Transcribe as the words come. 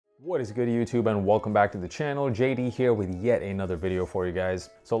What is good, YouTube, and welcome back to the channel. JD here with yet another video for you guys.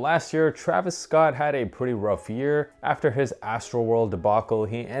 So last year, Travis Scott had a pretty rough year. After his Astroworld debacle,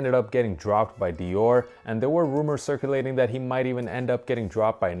 he ended up getting dropped by Dior, and there were rumors circulating that he might even end up getting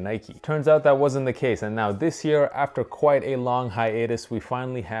dropped by Nike. Turns out that wasn't the case, and now this year, after quite a long hiatus, we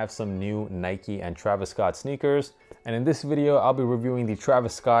finally have some new Nike and Travis Scott sneakers. And in this video, I'll be reviewing the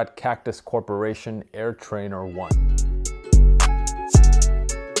Travis Scott Cactus Corporation Air Trainer 1.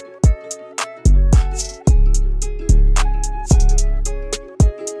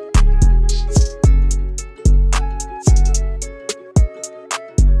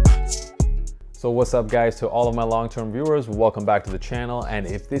 So what's up, guys? To all of my long-term viewers, welcome back to the channel. And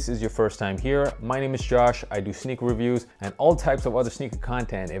if this is your first time here, my name is Josh. I do sneaker reviews and all types of other sneaker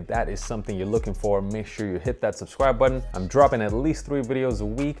content. If that is something you're looking for, make sure you hit that subscribe button. I'm dropping at least 3 videos a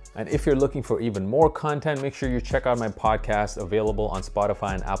week. And if you're looking for even more content, make sure you check out my podcast available on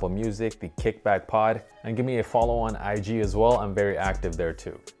Spotify and Apple Music, the Kickback Pod, and give me a follow on IG as well. I'm very active there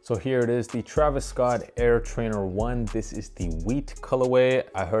too. So here it is, the Travis Scott Air Trainer 1. This is the wheat colorway.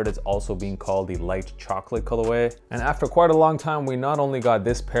 I heard it's also being called the light chocolate colorway. And after quite a long time, we not only got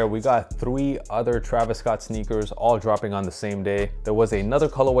this pair, we got 3 other Travis Scott sneakers all dropping on the same day. There was another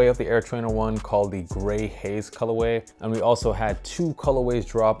colorway of the Air Trainer 1 called the gray haze colorway. And we also had 2 colorways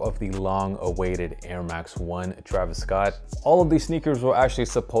drop of the long awaited Air Max 1 Travis Scott. All of these sneakers were actually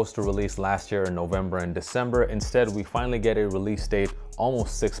supposed to release last year in November and December. Instead, we finally get a release date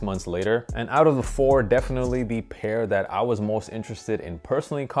almost 6 months later. And out of the 4, definitely the pair that I was most interested in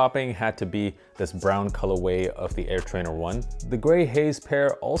personally copying had to be this brown colorway of the Air Trainer 1. The gray haze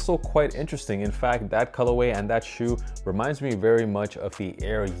pair also quite interesting. In fact, that colorway and that shoe reminds me very much of the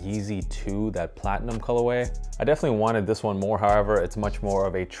Air Yeezy 2, that platinum colorway. I definitely wanted this one more, however, it's much more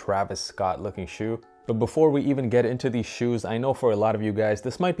of a Travis Scott looking shoe. But before we even get into these shoes, I know for a lot of you guys,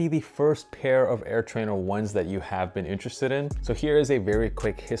 this might be the first pair of Air Trainer 1s that you have been interested in. So here is a very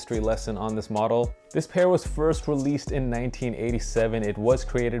quick history lesson on this model. This pair was first released in 1987. It was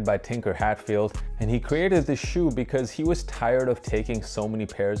created by Tinker Hatfield, and he created this shoe because he was tired of taking so many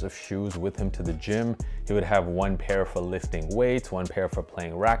pairs of shoes with him to the gym. He would have 1 pair for lifting weights, 1 pair for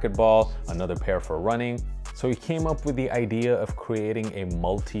playing racquetball, another pair for running. So he came up with the idea of creating a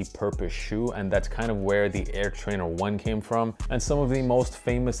multi-purpose shoe, and that's kind of where the Air Trainer 1 came from. And some of the most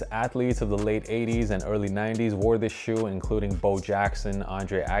famous athletes of the late 80s and early 90s wore this shoe, including Bo Jackson,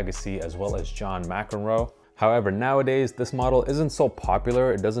 Andre Agassi, as well as John McEnroe. However, nowadays, this model isn't so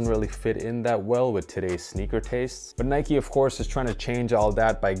popular. It doesn't really fit in that well with today's sneaker tastes. But Nike, of course, is trying to change all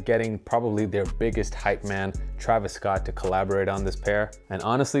that by getting probably their biggest hype man, Travis Scott, to collaborate on this pair. And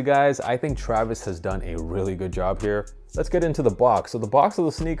honestly, guys, I think Travis has done a really good job here. Let's get into the box. So the box of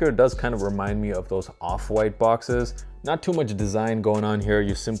the sneaker does kind of remind me of those off-white boxes. Not too much design going on here.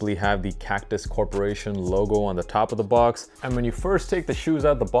 You simply have the Cactus Corporation logo on the top of the box. And when you first take the shoes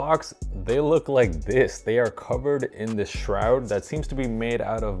out of the box, they look like this. They are covered in this shroud that seems to be made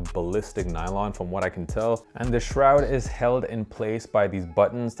out of ballistic nylon from what I can tell. And the shroud is held in place by these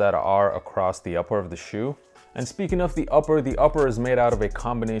buttons that are across the upper of the shoe. And speaking of the upper is made out of a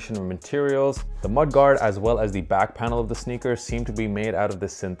combination of materials. The mudguard as well as the back panel of the sneaker seem to be made out of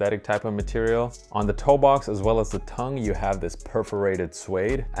this synthetic type of material. On the toe box as well as the tongue, you have this perforated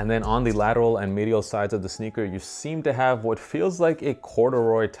suede. And then on the lateral and medial sides of the sneaker, you seem to have what feels like a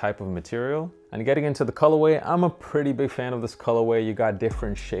corduroy type of material. And getting into the colorway, I'm a pretty big fan of this colorway. You got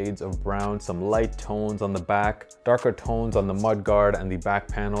different shades of brown, some light tones on the back, darker tones on the mudguard and the back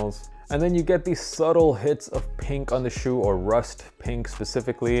panels. And then you get these subtle hits of pink on the shoe, or rust pink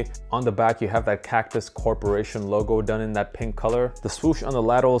specifically. On the back, you have that Cactus Corporation logo done in that pink color. The swoosh on the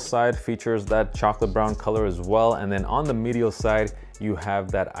lateral side features that chocolate brown color as well. And then on the medial side, you have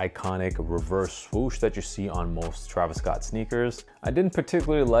that iconic reverse swoosh that you see on most Travis Scott sneakers. I didn't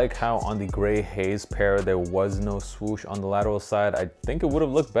particularly like how on the gray haze pair, there was no swoosh on the lateral side. I think it would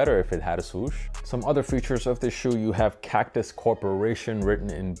have looked better if it had a swoosh. Some other features of this shoe, you have Cactus Corporation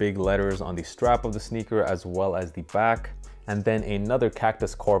written in big letters on the strap of the sneaker as well as the back. And then another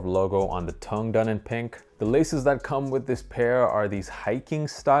Cactus Corp logo on the tongue done in pink. The laces that come with this pair are these hiking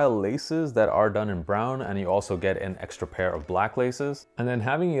style laces that are done in brown, and you also get an extra pair of black laces. And then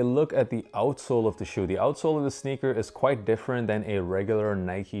having a look at the outsole of the shoe, the outsole of the sneaker is quite different than a regular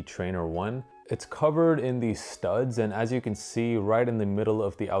Nike Trainer 1. It's covered in these studs, and as you can see right in the middle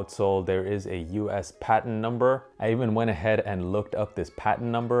of the outsole, there is a US patent number. I even went ahead and looked up this patent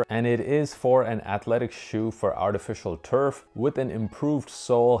number, and it is for an athletic shoe for artificial turf with an improved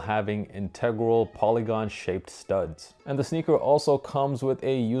sole having integral polygon shaped studs. And the sneaker also comes with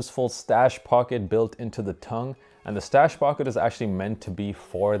a useful stash pocket built into the tongue, And the stash pocket is actually meant to be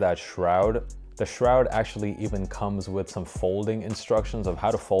for that shroud. The shroud actually even comes with some folding instructions of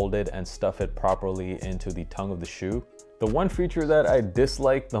how to fold it and stuff it properly into the tongue of the shoe. The one feature that I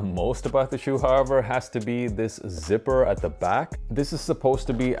dislike the most about the shoe, however, has to be this zipper at the back. This is supposed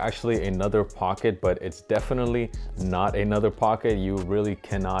to be actually another pocket, but it's definitely not another pocket. You really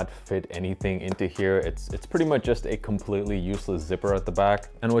cannot fit anything into here. It's pretty much just a completely useless zipper at the back.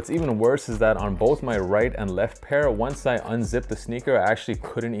 And what's even worse is that on both my right and left pair, once I unzipped the sneaker, I actually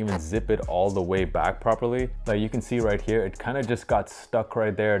couldn't even zip it all the way back properly. Like you can see right here, it kind of just got stuck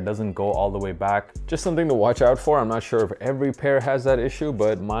right there. It doesn't go all the way back. Just something to watch out for. I'm not sure if every pair has that issue,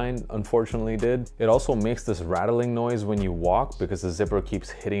 but mine unfortunately did. It also makes this rattling noise when you walk because the zipper keeps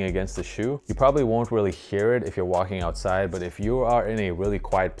hitting against the shoe. You probably won't really hear it if you're walking outside, but if you are in a really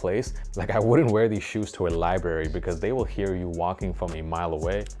quiet place, like I wouldn't wear these shoes to a library because they will hear you walking from a mile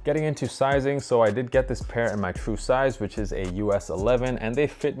away. Getting into sizing, so I did get this pair in my true size, which is a US 11, and they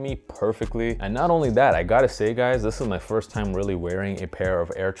fit me perfectly. And not only that, I gotta say guys, this is my first time really wearing a pair of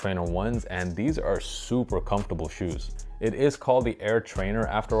Air Trainer 1s, and these are super comfortable shoes. It is called the Air Trainer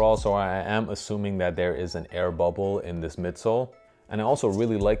after all, so I am assuming that there is an air bubble in this midsole. And I also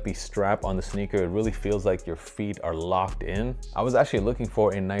really like the strap on the sneaker. It really feels like your feet are locked in. I was actually looking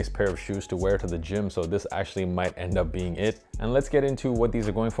for a nice pair of shoes to wear to the gym, so this actually might end up being it. And let's get into what these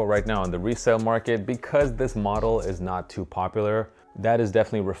are going for right now on the resale market. Because this model is not too popular, that is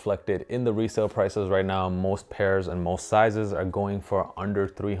definitely reflected in the resale prices right now. Most pairs and most sizes are going for under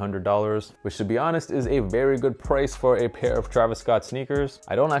 $300, which to be honest is a very good price for a pair of Travis Scott sneakers.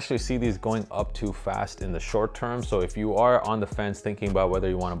 I don't actually see these going up too fast in the short term, so if you are on the fence thinking about whether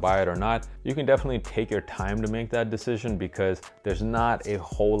you want to buy it or not, you can definitely take your time to make that decision because there's not a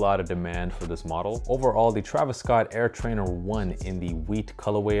whole lot of demand for this model. Overall, the Travis Scott Air Trainer 1 in the wheat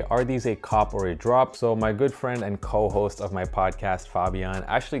colorway, are these a cop or a drop? So my good friend and co-host of my podcast, Fabian,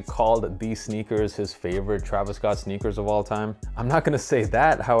 actually called these sneakers his favorite Travis Scott sneakers of all time. I'm not gonna say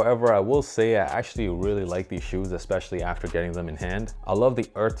that, however, I will say I actually really like these shoes, especially after getting them in hand. I love the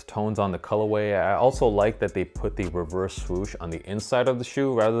earth tones on the colorway. I also like that they put the reverse swoosh on the inside of the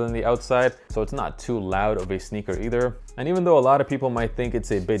shoe rather than the outside, so it's not too loud of a sneaker either. And even though a lot of people might think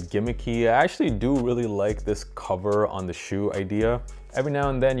it's a bit gimmicky, I actually do really like this cover on the shoe idea. Every now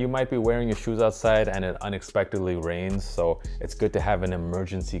and then you might be wearing your shoes outside and it unexpectedly rains, so it's good to have an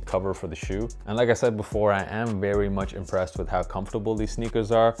emergency cover for the shoe. And like I said before, I am very much impressed with how comfortable these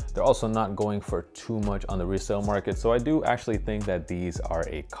sneakers are. They're also not going for too much on the resale market, so I do actually think that these are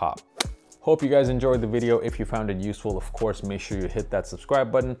a cop. Hope you guys enjoyed the video. If you found it useful, of course, make sure you hit that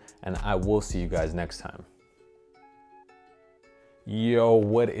subscribe button, and I will see you guys next time. Yo,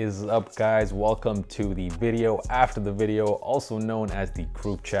 what is up guys? Welcome to the video after the video, also known as the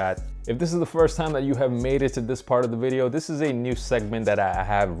group chat. If this is the first time that you have made it to this part of the video, this is a new segment that I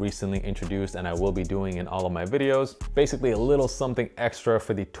have recently introduced and I will be doing in all of my videos. Basically a little something extra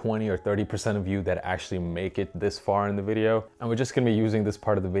for the 20 or 30% of you that actually make it this far in the video. And we're just gonna be using this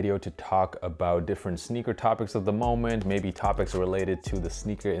part of the video to talk about different sneaker topics of the moment, maybe topics related to the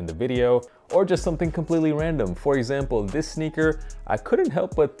sneaker in the video, or just something completely random. For example, this sneaker, I couldn't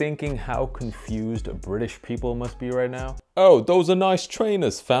help but thinking how confused British people must be right now. Oh, those are nice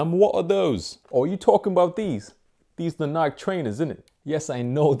trainers, fam. What are those? Oh, you talking about these? These the Nike trainers, isn't it? Yes, I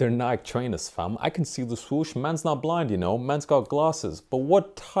know they're Nike trainers, fam. I can see the swoosh. Man's not blind, you know. Man's got glasses. But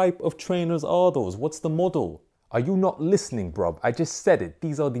what type of trainers are those? What's the model? Are you not listening, bruv? I just said it.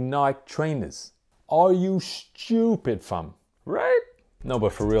 These are the Nike trainers. Are you stupid, fam? Right? No,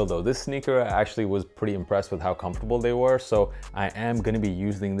 but for real though, this sneaker I actually was pretty impressed with how comfortable they were, so I am gonna be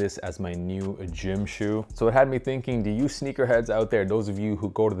using this as my new gym shoe. So it had me thinking, do you sneakerheads out there, those of you who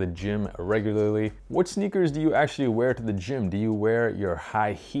go to the gym regularly, what sneakers do you actually wear to the gym? Do you wear your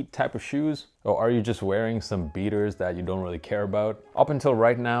high heat type of shoes? Or are you just wearing some beaters that you don't really care about? Up until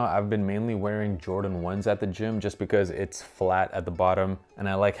right now, I've been mainly wearing Jordan 1s at the gym just because it's flat at the bottom and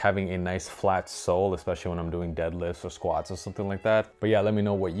I like having a nice flat sole, especially when I'm doing deadlifts or squats or something like that. But yeah, let me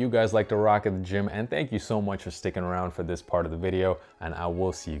know what you guys like to rock at the gym, and thank you so much for sticking around for this part of the video, and I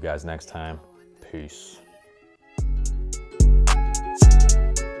will see you guys next time. Peace.